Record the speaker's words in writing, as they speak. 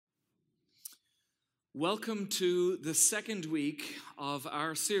Welcome to the second week of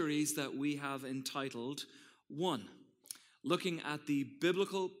our series that we have entitled One, looking at the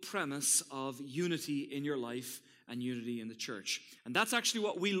biblical premise of unity in your life and unity in the church. And that's actually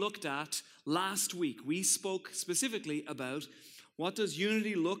what we looked at last week. We spoke specifically about what does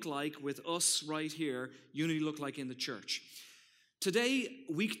unity look like with us right here, unity look like in the church. Today,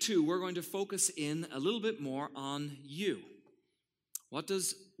 week 2, we're going to focus in a little bit more on you. What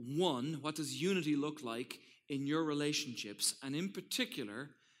does unity look like in your relationships? And in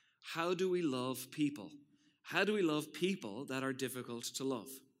particular, how do we love people? How do we love people that are difficult to love?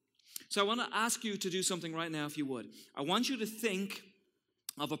 So I want to ask you to do something right now, if you would. I want you to think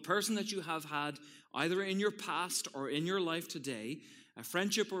of a person that you have had either in your past or in your life today, a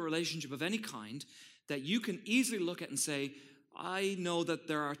friendship or relationship of any kind, that you can easily look at and say, I know that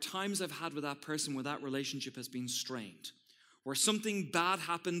there are times I've had with that person where that relationship has been strained, where something bad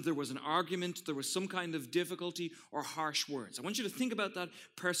happened, there was an argument, there was some kind of difficulty or harsh words. I want you to think about that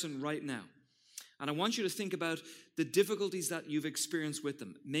person right now. And I want you to think about the difficulties that you've experienced with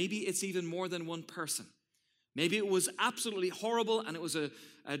them. Maybe it's even more than one person. Maybe it was absolutely horrible and it was a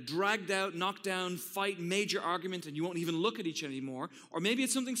dragged out, knocked down fight, major argument, and you won't even look at each other anymore. Or maybe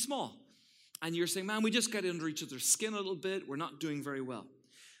it's something small. And you're saying, man, we just get under each other's skin a little bit. We're not doing very well.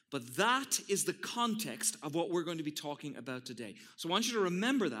 But that is the context of what we're going to be talking about today. So I want you to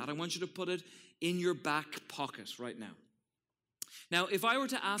remember that. I want you to put it in your back pocket right now. Now, if I were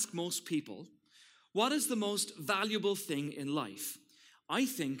to ask most people, what is the most valuable thing in life? I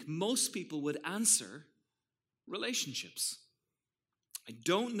think most people would answer relationships. I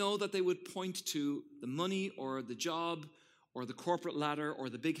don't know that they would point to the money or the job or the corporate ladder or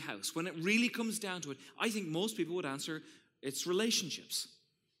the big house. When it really comes down to it, I think most people would answer it's relationships.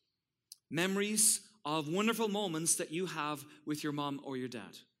 Memories of wonderful moments that you have with your mom or your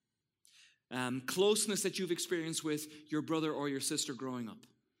dad. Closeness that you've experienced with your brother or your sister growing up.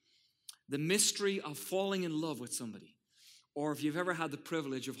 The mystery of falling in love with somebody. Or if you've ever had the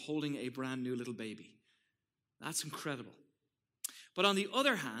privilege of holding a brand new little baby. That's incredible. But on the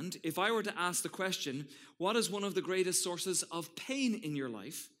other hand, if I were to ask the question, what is one of the greatest sources of pain in your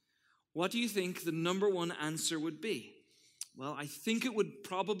life? What do you think the number one answer would be? Well, I think it would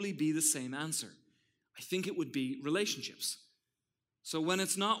probably be the same answer. I think it would be relationships. So when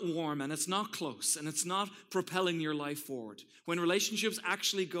it's not warm and it's not close and it's not propelling your life forward, when relationships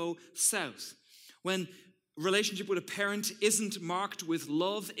actually go south, when relationship with a parent isn't marked with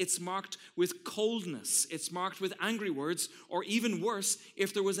love, it's marked with coldness, it's marked with angry words, or even worse,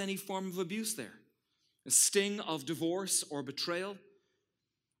 if there was any form of abuse there. A sting of divorce or betrayal,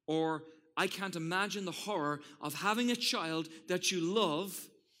 or I can't imagine the horror of having a child that you love,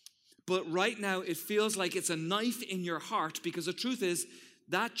 but right now it feels like it's a knife in your heart because the truth is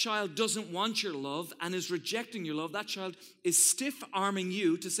that child doesn't want your love and is rejecting your love. That child is stiff-arming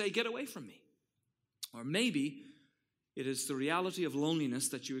you to say, get away from me. Or maybe it is the reality of loneliness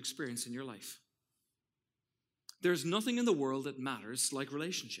that you experience in your life. There's nothing in the world that matters like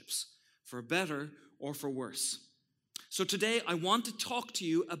relationships, for better or for worse. So today, I want to talk to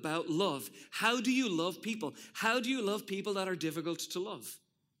you about love. How do you love people? How do you love people that are difficult to love?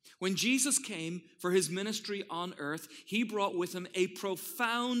 When Jesus came for his ministry on earth, he brought with him a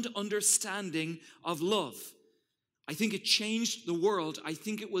profound understanding of love. I think it changed the world. I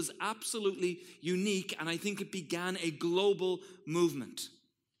think it was absolutely unique, and I think it began a global movement.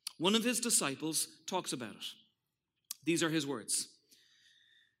 One of his disciples talks about it. These are his words.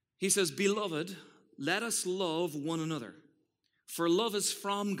 He says, "Beloved, let us love one another, for love is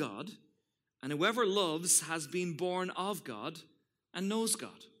from God, and whoever loves has been born of God and knows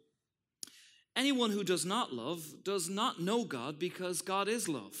God. Anyone who does not love does not know God, because God is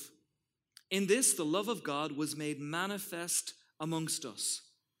love. In this, the love of God was made manifest amongst us,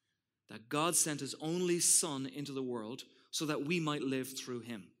 that God sent his only Son into the world so that we might live through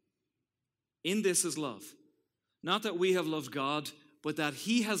him. In this is love, not that we have loved God, but that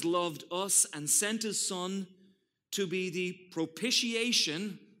he has loved us and sent his Son to be the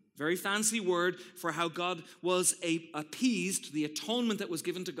propitiation, very fancy word, for how God was appeased, the atonement that was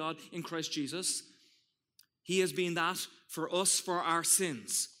given to God in Christ Jesus. He has been that for us for our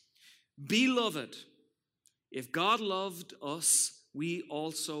sins. Beloved, if God loved us, we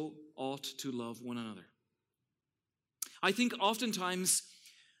also ought to love one another." I think oftentimes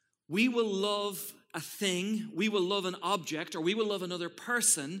we will love a thing, we will love an object, or we will love another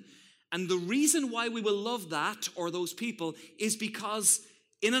person, and the reason why we will love that or those people is because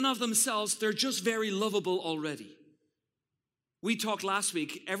in and of themselves, they're just very lovable already. We talked last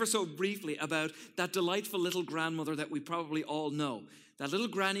week, ever so briefly, about that delightful little grandmother that we probably all know, That little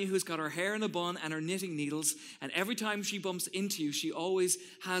granny who's got her hair in a bun and her knitting needles, and every time she bumps into you, she always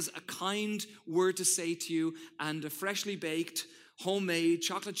has a kind word to say to you and a freshly baked, homemade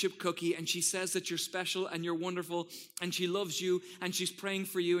chocolate chip cookie, and she says that you're special and you're wonderful, and she loves you, and she's praying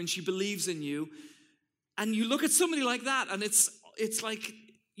for you, and she believes in you. And you look at somebody like that, and it's like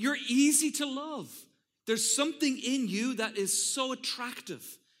you're easy to love. There's something in you that is so attractive.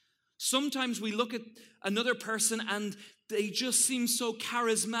 Sometimes we look at another person and they just seem so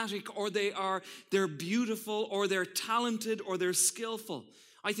charismatic, or they're beautiful, or they're talented, or they're skillful.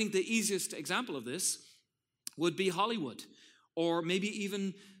 I think the easiest example of this would be Hollywood, or maybe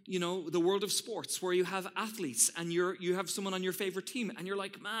even, the world of sports, where you have athletes and you have someone on your favorite team and you're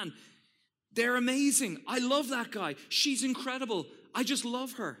like, man, they're amazing. I love that guy. She's incredible. I just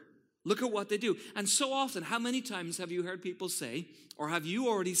love her. Look at what they do. And so often, how many times have you heard people say, or have you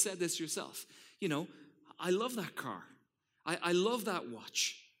already said this yourself? I love that car. I love that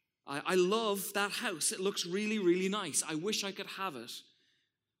watch. I love that house. It looks really, really nice. I wish I could have it.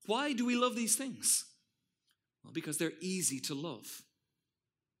 Why do we love these things? Well, because they're easy to love.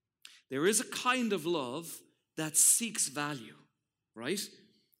 There is a kind of love that seeks value, right?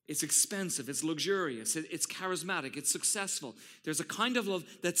 It's expensive, it's luxurious, it's charismatic, it's successful. There's a kind of love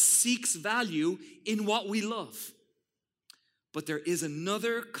that seeks value in what we love. But there is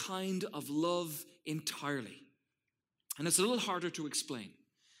another kind of love entirely. And it's a little harder to explain.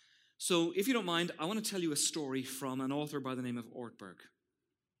 So if you don't mind, I want to tell you a story from an author by the name of Ortberg.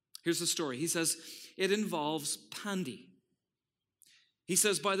 Here's the story. He says, it involves Pandy. He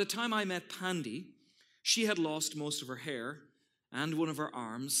says, by the time I met Pandy, she had lost most of her hair and one of her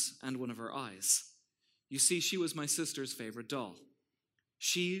arms and one of her eyes. You see, she was my sister's favorite doll.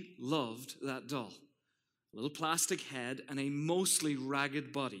 She loved that doll. A little plastic head and a mostly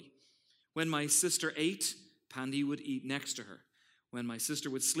ragged body. When my sister ate, Pandy would eat next to her. When my sister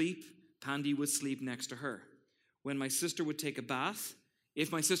would sleep, Pandy would sleep next to her. When my sister would take a bath, if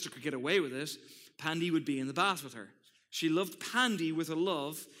my sister could get away with it, Pandy would be in the bath with her. She loved Pandy with a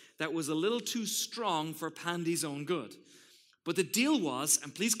love that was a little too strong for Pandy's own good. But the deal was,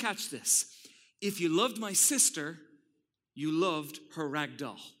 and please catch this, if you loved my sister, you loved her rag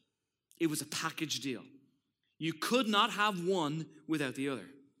doll. It was a package deal. You could not have one without the other.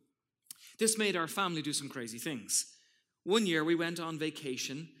 This made our family do some crazy things. One year we went on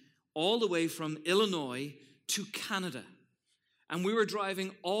vacation all the way from Illinois to Canada. And we were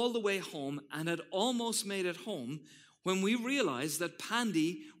driving all the way home and had almost made it home when we realized that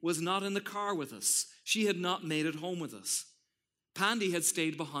Pandy was not in the car with us. She had not made it home with us. Pandy had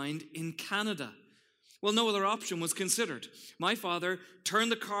stayed behind in Canada. Well, no other option was considered. My father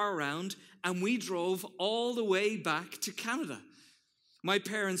turned the car around and we drove all the way back to Canada. My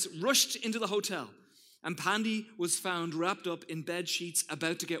parents rushed into the hotel and Pandy was found wrapped up in bed sheets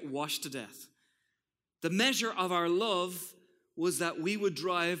about to get washed to death. The measure of our love was that we would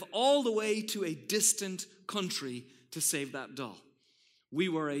drive all the way to a distant country to save that doll. We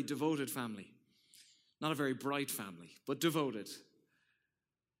were a devoted family. Not a very bright family, but devoted.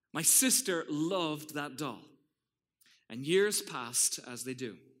 My sister loved that doll. And years passed as they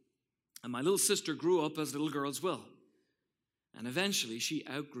do. And my little sister grew up as little girls will. And eventually she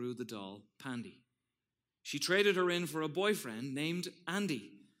outgrew the doll, Pandy. She traded her in for a boyfriend named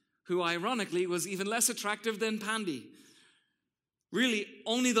Andy, who ironically was even less attractive than Pandy. Really, the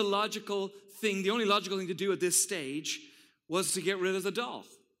only logical thing to do at this stage was to get rid of the doll.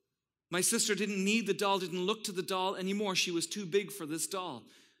 My sister didn't need the doll, didn't look to the doll anymore. She was too big for this doll.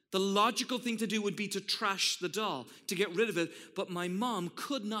 The logical thing to do would be to trash the doll, to get rid of it, but my mom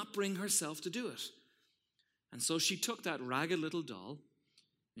could not bring herself to do it. And so she took that ragged little doll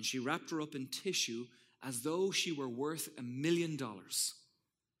and she wrapped her up in tissue as though she were worth $1 million.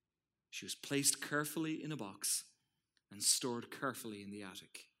 She was placed carefully in a box and stored carefully in the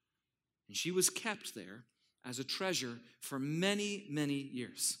attic. And she was kept there as a treasure for many, many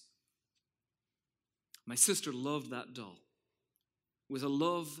years. My sister loved that doll with a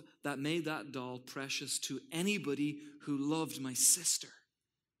love that made that doll precious to anybody who loved my sister.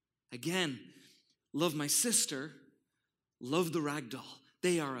 Again, love my sister, love the rag doll.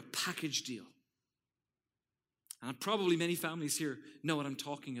 They are a package deal. And probably many families here know what I'm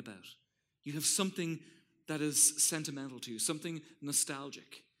talking about. You have something that is sentimental to you, something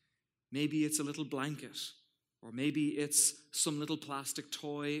nostalgic. Maybe it's a little blanket, or maybe it's some little plastic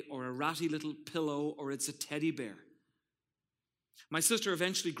toy, or a ratty little pillow, or it's a teddy bear. My sister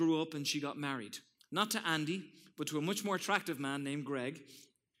eventually grew up and she got married. Not to Andy, but to a much more attractive man named Greg.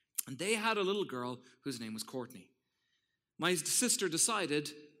 And they had a little girl whose name was Courtney. My sister decided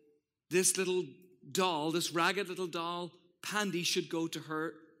this little doll, this ragged little doll, Pandy should go to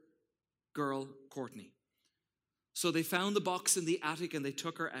her girl, Courtney. So they found the box in the attic and they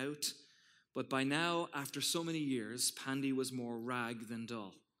took her out. But by now, after so many years, Pandy was more rag than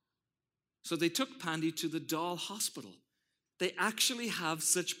doll. So they took Pandy to the doll hospital. They actually have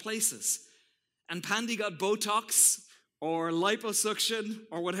such places. And Pandy got Botox or liposuction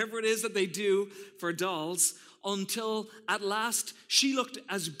or whatever it is that they do for dolls until at last she looked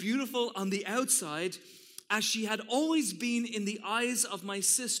as beautiful on the outside as she had always been in the eyes of my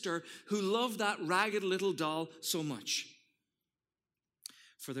sister, who loved that ragged little doll so much.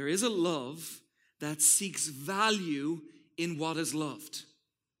 For there is a love that seeks value in what is loved.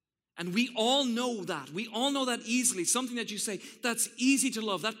 And we all know that. We all know that easily. Something that you say, that's easy to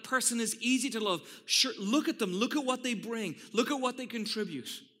love. That person is easy to love. Sure, look at them. Look at what they bring. Look at what they contribute.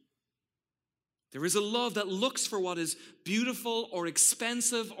 There is a love that looks for what is beautiful or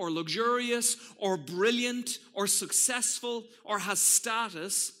expensive or luxurious or brilliant or successful or has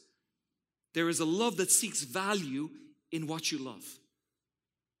status. There is a love that seeks value in what you love.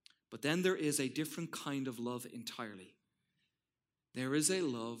 But then there is a different kind of love entirely. There is a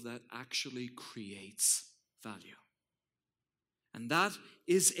love that actually creates value. And that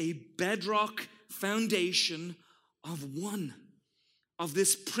is a bedrock foundation of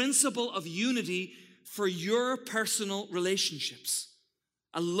this principle of unity for your personal relationships.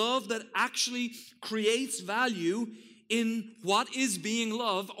 A love that actually creates value in what is being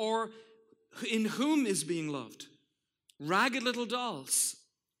loved or in whom is being loved. Ragged little dolls.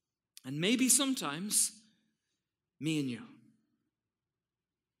 And maybe sometimes me and you.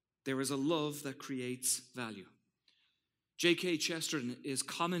 There is a love that creates value. G.K. Chesterton is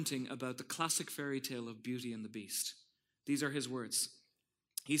commenting about the classic fairy tale of Beauty and the Beast. These are his words.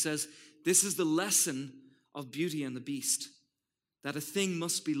 He says, "This is the lesson of Beauty and the Beast, that a thing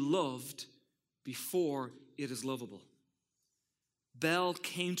must be loved before it is lovable. Belle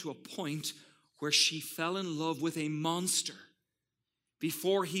came to a point where she fell in love with a monster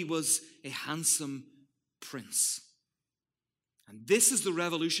before he was a handsome prince." And this is the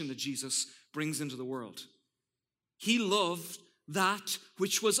revolution that Jesus brings into the world. He loved that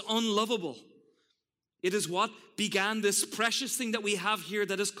which was unlovable. It is what began this precious thing that we have here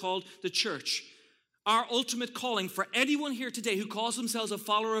that is called the church. Our ultimate calling for anyone here today who calls themselves a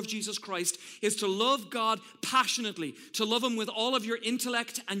follower of Jesus Christ is to love God passionately, to love Him with all of your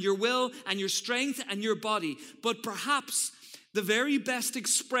intellect and your will and your strength and your body. But perhaps the very best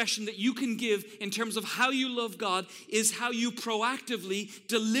expression that you can give in terms of how you love God is how you proactively,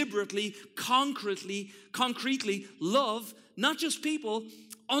 deliberately, concretely love not just people,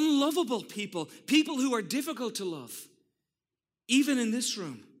 unlovable people, people who are difficult to love, even in this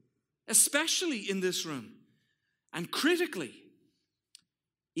room, especially in this room, and critically,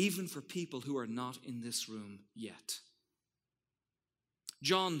 even for people who are not in this room yet.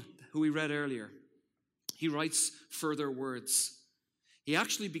 John, who we read earlier, he writes further words. He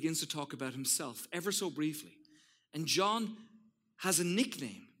actually begins to talk about himself ever so briefly. And John has a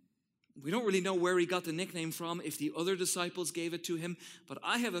nickname. We don't really know where he got the nickname from, if the other disciples gave it to him, but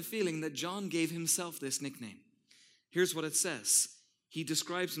I have a feeling that John gave himself this nickname. Here's what it says. He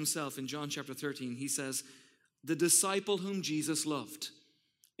describes himself in John chapter 13. He says, "The disciple whom Jesus loved."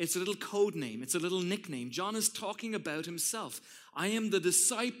 It's a little code name. It's a little nickname. John is talking about himself. I am the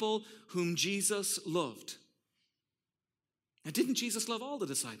disciple whom Jesus loved. Now, didn't Jesus love all the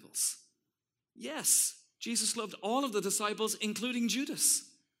disciples? Yes, Jesus loved all of the disciples, including Judas.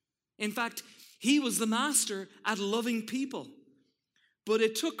 In fact, he was the master at loving people. But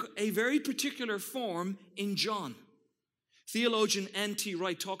it took a very particular form in John. Theologian N.T.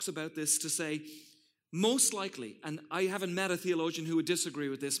 Wright talks about this to say, most likely, and I haven't met a theologian who would disagree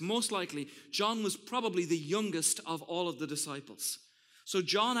with this, most likely John was probably the youngest of all of the disciples. So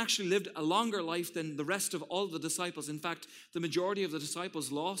John actually lived a longer life than the rest of all the disciples. In fact, the majority of the disciples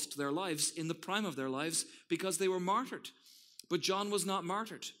lost their lives in the prime of their lives because they were martyred. But John was not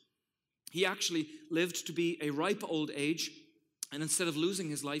martyred. He actually lived to be a ripe old age, and instead of losing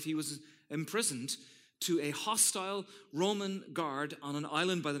his life, he was imprisoned to a hostile Roman guard on an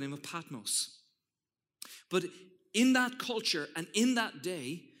island by the name of Patmos. But in that culture and in that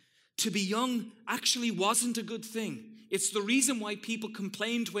day, to be young actually wasn't a good thing. It's the reason why people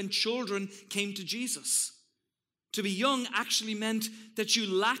complained when children came to Jesus. To be young actually meant that you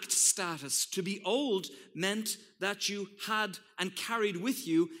lacked status. To be old meant that you had and carried with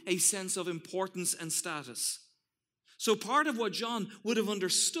you a sense of importance and status. So part of what John would have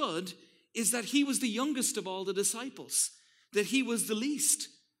understood is that he was the youngest of all the disciples, that he was the least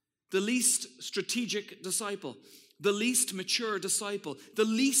strategic disciple, the least mature disciple, the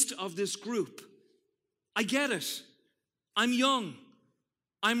least of this group. I get it. I'm young.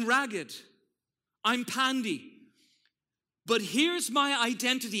 I'm ragged. I'm pandy. But here's my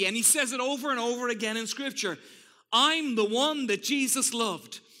identity. And he says it over and over again in Scripture. I'm the one that Jesus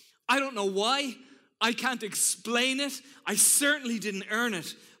loved. I don't know why. I can't explain it. I certainly didn't earn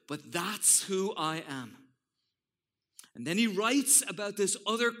it. But that's who I am. And then he writes about this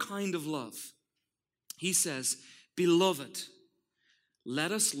other kind of love. He says, beloved,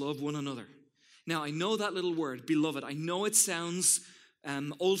 let us love one another. Now, I know that little word, beloved. I know it sounds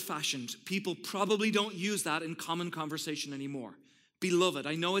old-fashioned. People probably don't use that in common conversation anymore. Beloved.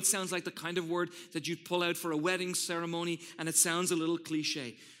 I know it sounds like the kind of word that you'd pull out for a wedding ceremony, and it sounds a little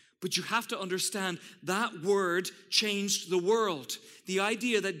cliche. But you have to understand that word changed the world. The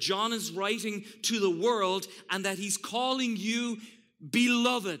idea that John is writing to the world and that he's calling you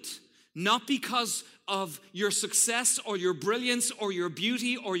beloved, not because of your success or your brilliance or your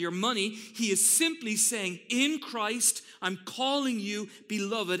beauty or your money. He is simply saying, in Christ, I'm calling you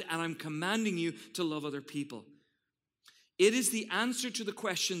beloved and I'm commanding you to love other people. It is the answer to the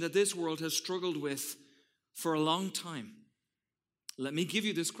question that this world has struggled with for a long time. Let me give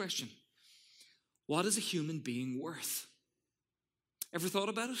you this question. What is a human being worth? Ever thought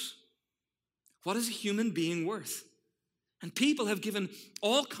about it? What is a human being worth? And people have given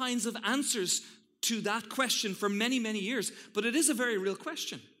all kinds of answers to that question for many, many years, but it is a very real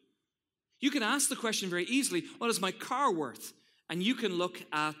question. You can ask the question very easily, what is my car worth? And you can look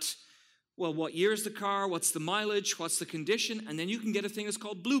at, well, what year is the car? What's the mileage? What's the condition? And then you can get a thing that's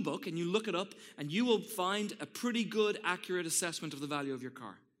called Blue Book, and you look it up, and you will find a pretty good, accurate assessment of the value of your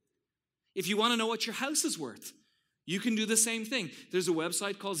car. If you want to know what your house is worth, you can do the same thing. There's a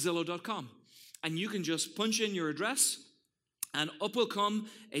website called Zillow.com, and you can just punch in your address, and up will come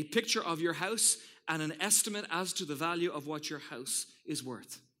a picture of your house and an estimate as to the value of what your house is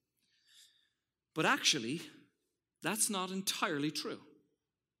worth. But actually, that's not entirely true.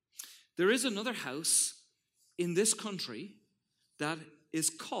 There is another house in this country that is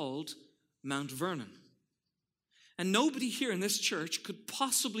called Mount Vernon. And nobody here in this church could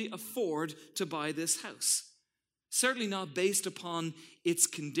possibly afford to buy this house. Certainly not based upon its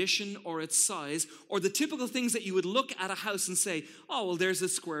condition or its size or the typical things that you would look at a house and say, oh, well, there's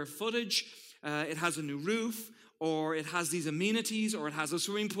this square footage, it has a new roof, or it has these amenities, or it has a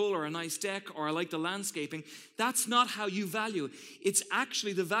swimming pool or a nice deck, or I like the landscaping. That's not how you value it. It's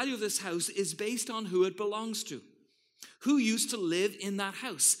actually the value of this house is based on who it belongs to, who used to live in that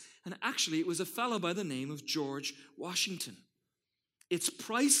house. And actually, it was a fellow by the name of George Washington. It's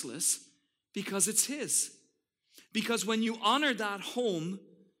priceless because it's his. Because when you honor that home,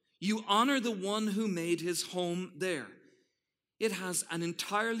 you honor the one who made his home there. It has an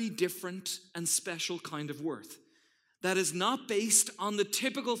entirely different and special kind of worth that is not based on the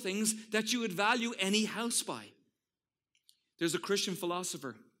typical things that you would value any house by. There's a Christian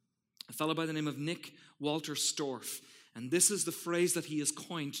philosopher, a fellow by the name of Nick Walter Storff, and this is the phrase that he has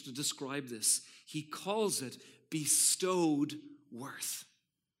coined to describe this. He calls it bestowed worth.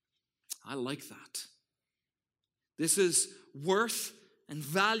 I like that. This is worth and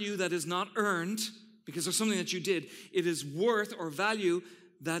value that is not earned because of something that you did. It is worth or value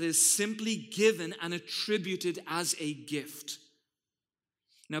that is simply given and attributed as a gift.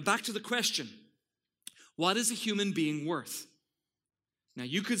 Now back to the question. What is a human being worth? Now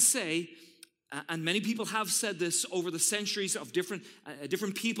you could say, and many people have said this over the centuries of different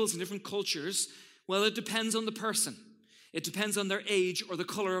peoples and different cultures, well, it depends on the person. It depends on their age or the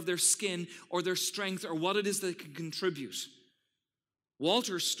color of their skin or their strength or what it is they can contribute.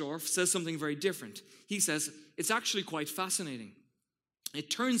 Walter Storff says something very different. He says, it's actually quite fascinating. It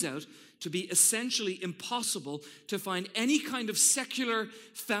turns out to be essentially impossible to find any kind of secular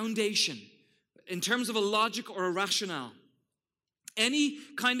foundation in terms of a logic or a rationale. Any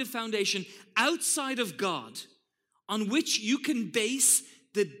kind of foundation outside of God on which you can base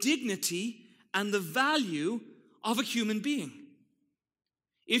the dignity and the value of a human being.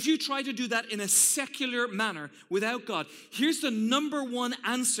 If you try to do that in a secular manner without God, here's the number one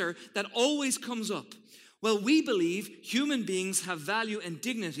answer that always comes up. Well, we believe human beings have value and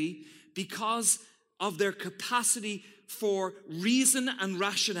dignity because of their capacity for reason and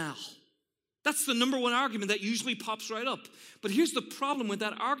rationale. That's the number one argument that usually pops right up. But here's the problem with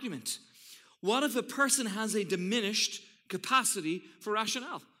that argument. What if a person has a diminished capacity for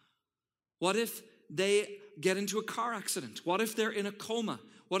rationale? What if they get into a car accident? What if they're in a coma?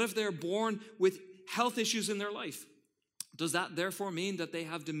 What if they're born with health issues in their life? Does that therefore mean that they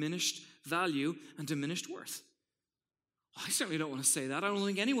have diminished value and diminished worth? I certainly don't want to say that. I don't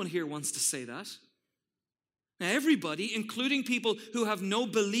think anyone here wants to say that. Now, everybody, including people who have no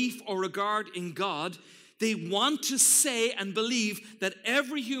belief or regard in God, They want to say and believe that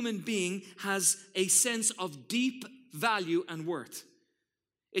every human being has a sense of deep value and worth.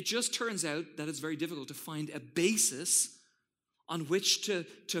 It just turns out that it's very difficult to find a basis on which to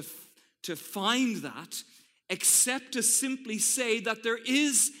find that, except to simply say that there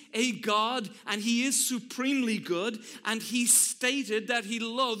is a God and he is supremely good, and he stated that he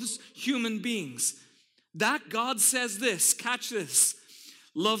loves human beings. That God says this, catch this: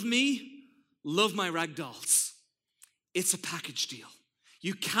 love me, love my ragdolls. It's a package deal.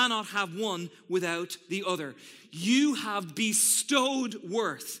 You cannot have one without the other. You have bestowed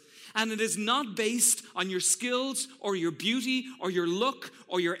worth, and it is not based on your skills or your beauty or your look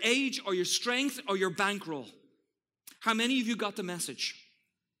or your age or your strength or your bankroll. How many of you got the message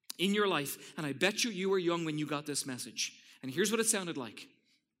in your life? And I bet you were young when you got this message. And here's what it sounded like.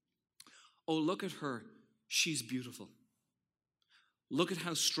 Oh, look at her. She's beautiful. Look at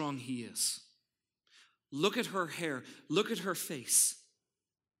how strong he is. Look at her hair. Look at her face.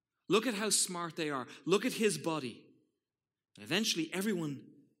 Look at how smart they are. Look at his body. And eventually everyone,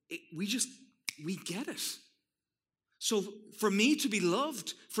 we get it. So for me to be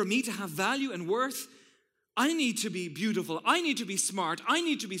loved, for me to have value and worth, I need to be beautiful. I need to be smart. I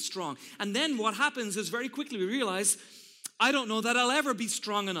need to be strong. And then what happens is very quickly we realize, I don't know that I'll ever be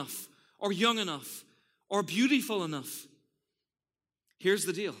strong enough or young enough or beautiful enough. Here's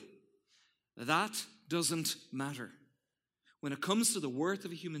the deal. That doesn't matter. When it comes to the worth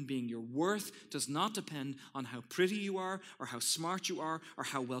of a human being, your worth does not depend on how pretty you are or how smart you are or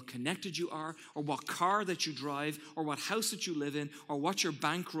how well connected you are or what car that you drive or what house that you live in or what your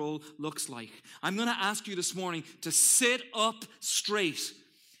bankroll looks like. I'm going to ask you this morning to sit up straight.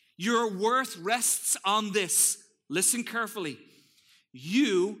 Your worth rests on this. Listen carefully.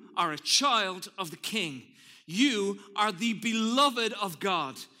 You are a child of the King. You are the beloved of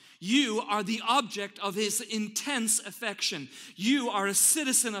God. You are the object of his intense affection. You are a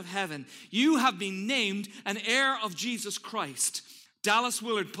citizen of heaven. You have been named an heir of Jesus Christ. Dallas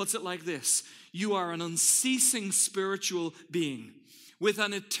Willard puts it like this: you are an unceasing spiritual being with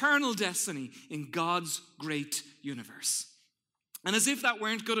an eternal destiny in God's great universe. And as if that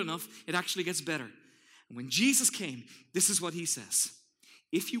weren't good enough, it actually gets better. And when Jesus came, this is what he says: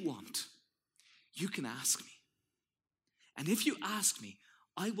 if you want, you can ask me. And if you ask me,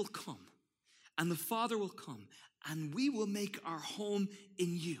 I will come, and the Father will come, and we will make our home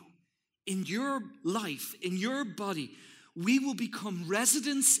in you, in your life, in your body. We will become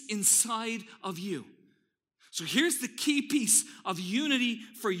residents inside of you. So here's the key piece of unity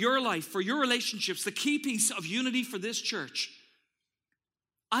for your life, for your relationships, the key piece of unity for this church.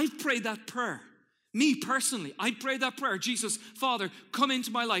 I've prayed that prayer. Me personally, I prayed that prayer. Jesus, Father, come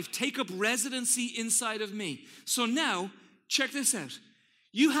into my life. Take up residency inside of me. So now, check this out.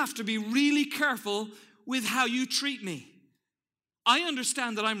 You have to be really careful with how you treat me. I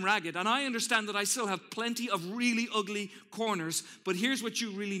understand that I'm ragged, and I understand that I still have plenty of really ugly corners, but here's what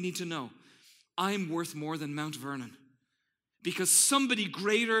you really need to know. I'm worth more than Mount Vernon, because somebody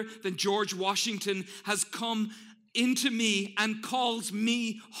greater than George Washington has come into me and calls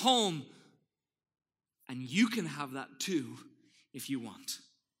me home. And you can have that too if you want.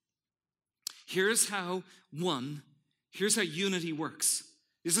 Here's how unity works.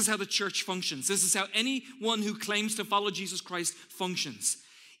 This is how the church functions. This is how anyone who claims to follow Jesus Christ functions.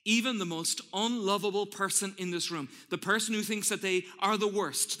 Even the most unlovable person in this room, the person who thinks that they are the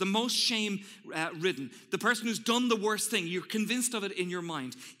worst, the most shame-ridden, the person who's done the worst thing, you're convinced of it in your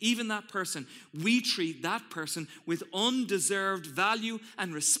mind, even that person, we treat that person with undeserved value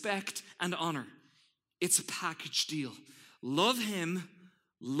and respect and honor. It's a package deal. Love him,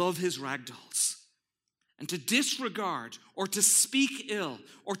 love his ragdolls. And to disregard or to speak ill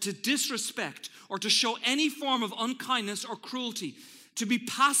or to disrespect or to show any form of unkindness or cruelty, to be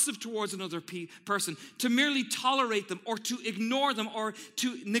passive towards another person, to merely tolerate them or to ignore them or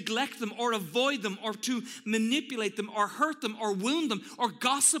to neglect them or avoid them or to manipulate them or hurt them or wound them or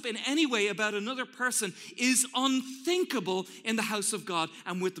gossip in any way about another person is unthinkable in the house of God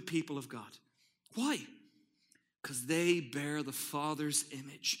and with the people of God. Why? Because they bear the Father's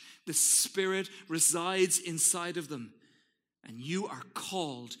image. The Spirit resides inside of them. And you are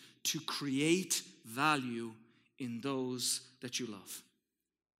called to create value in those that you love.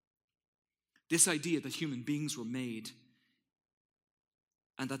 This idea that human beings were made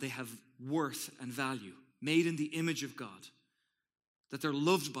and that they have worth and value, made in the image of God, that they're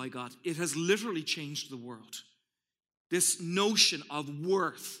loved by God, it has literally changed the world. This notion of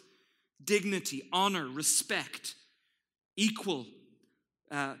worth, dignity, honor, respect, equal,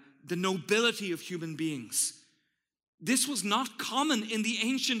 the nobility of human beings. This was not common in the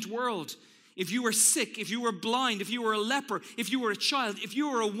ancient world. if you were sick, if you were blind, if you were a leper, if you were a child, if you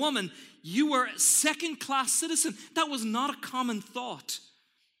were a woman, you were a second-class citizen. That was not a common thought.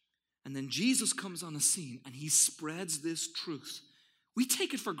 And then Jesus comes on the scene and he spreads this truth. We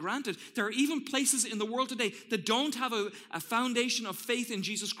take it for granted. There are even places in the world today that don't have a foundation of faith in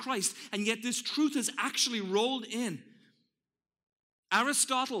Jesus Christ, and yet this truth is actually rolled in.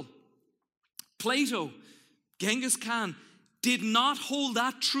 Aristotle, Plato, Genghis Khan did not hold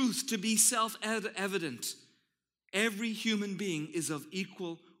that truth to be self-evident. Every human being is of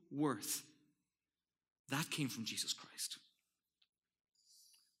equal worth. That came from Jesus Christ.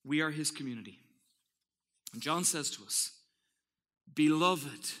 We are his community. And John says to us,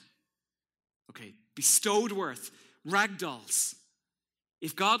 beloved, bestowed worth, ragdolls.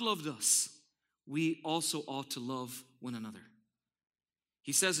 If God loved us, we also ought to love one another.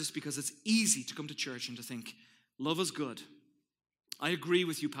 He says this because it's easy to come to church and to think, love is good. I agree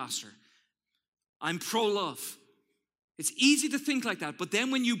with you, Pastor. I'm pro-love. It's easy to think like that, but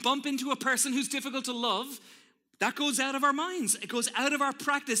then when you bump into a person who's difficult to love, that goes out of our minds. It goes out of our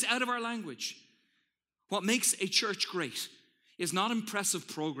practice, out of our language. What makes a church great is not impressive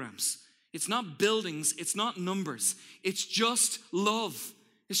programs. It's not buildings. It's not numbers. It's just love.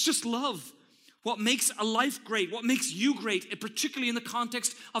 It's just love. What makes a life great, what makes you great, particularly in the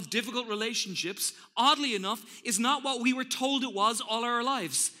context of difficult relationships, oddly enough, is not what we were told it was all our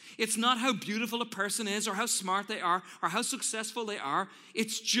lives. It's not how beautiful a person is or how smart they are or how successful they are.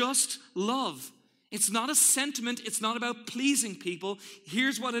 It's just love. It's not a sentiment. It's not about pleasing people.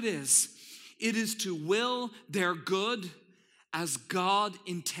 Here's what it is. It is to will their good as God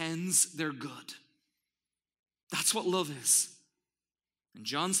intends their good. That's what love is. And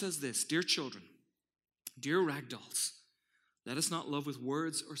John says this, dear children, dear ragdolls, let us not love with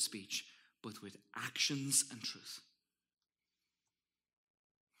words or speech, but with actions and truth.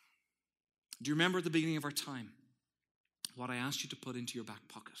 Do you remember at the beginning of our time what I asked you to put into your back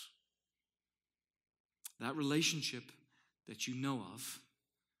pocket? That relationship that you know of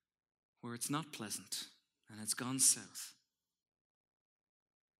where it's not pleasant and it's gone south.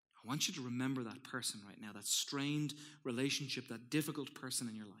 I want you to remember that person right now, that strained relationship, that difficult person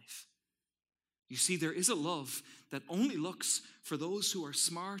in your life. You see, there is a love that only looks for those who are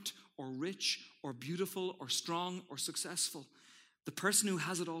smart or rich or beautiful or strong or successful. The person who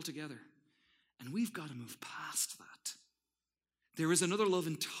has it all together. And we've got to move past that. There is another love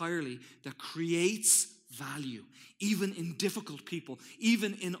entirely that creates value, even in difficult people,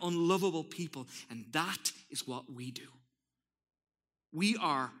 even in unlovable people. And that is what we do. We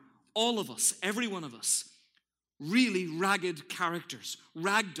are, all of us, every one of us, really ragged characters,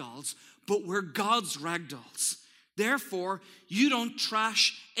 ragdolls, but we're God's ragdolls. Therefore, you don't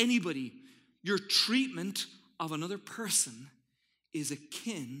trash anybody. Your treatment of another person is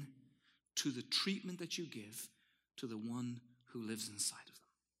akin to the treatment that you give to the one who lives inside of them.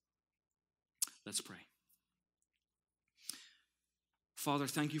 Let's pray. Father,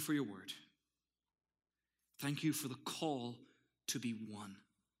 thank you for your word. Thank you for the call to be one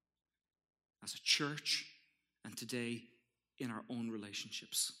as a church and today in our own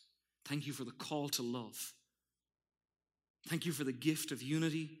relationships. Thank you for the call to love. Thank you for the gift of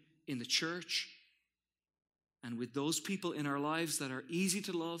unity in the church and with those people in our lives that are easy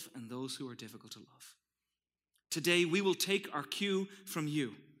to love and those who are difficult to love. Today, we will take our cue from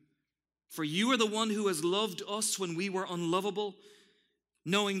you. For you are the one who has loved us when we were unlovable,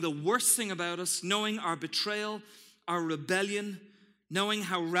 knowing the worst thing about us, knowing our betrayal, our rebellion, knowing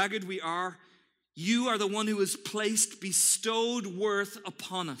how ragged we are. You are the one who has bestowed worth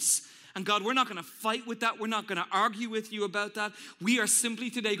upon us. And God, we're not going to fight with that. We're not going to argue with you about that. We are simply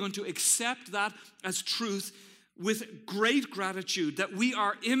today going to accept that as truth with great gratitude that we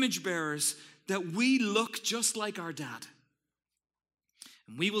are image bearers, that we look just like our dad.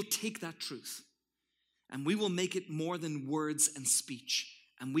 And we will take that truth and we will make it more than words and speech,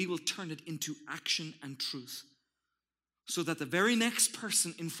 and we will turn it into action and truth so that the very next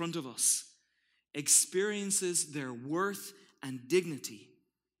person in front of us experiences their worth and dignity,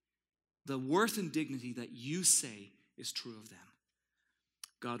 the worth and dignity that you say is true of them.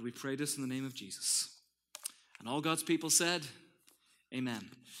 God, we pray this in the name of Jesus. And all God's people said, amen.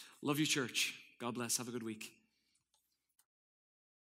 Love you, church. God bless. Have a good week.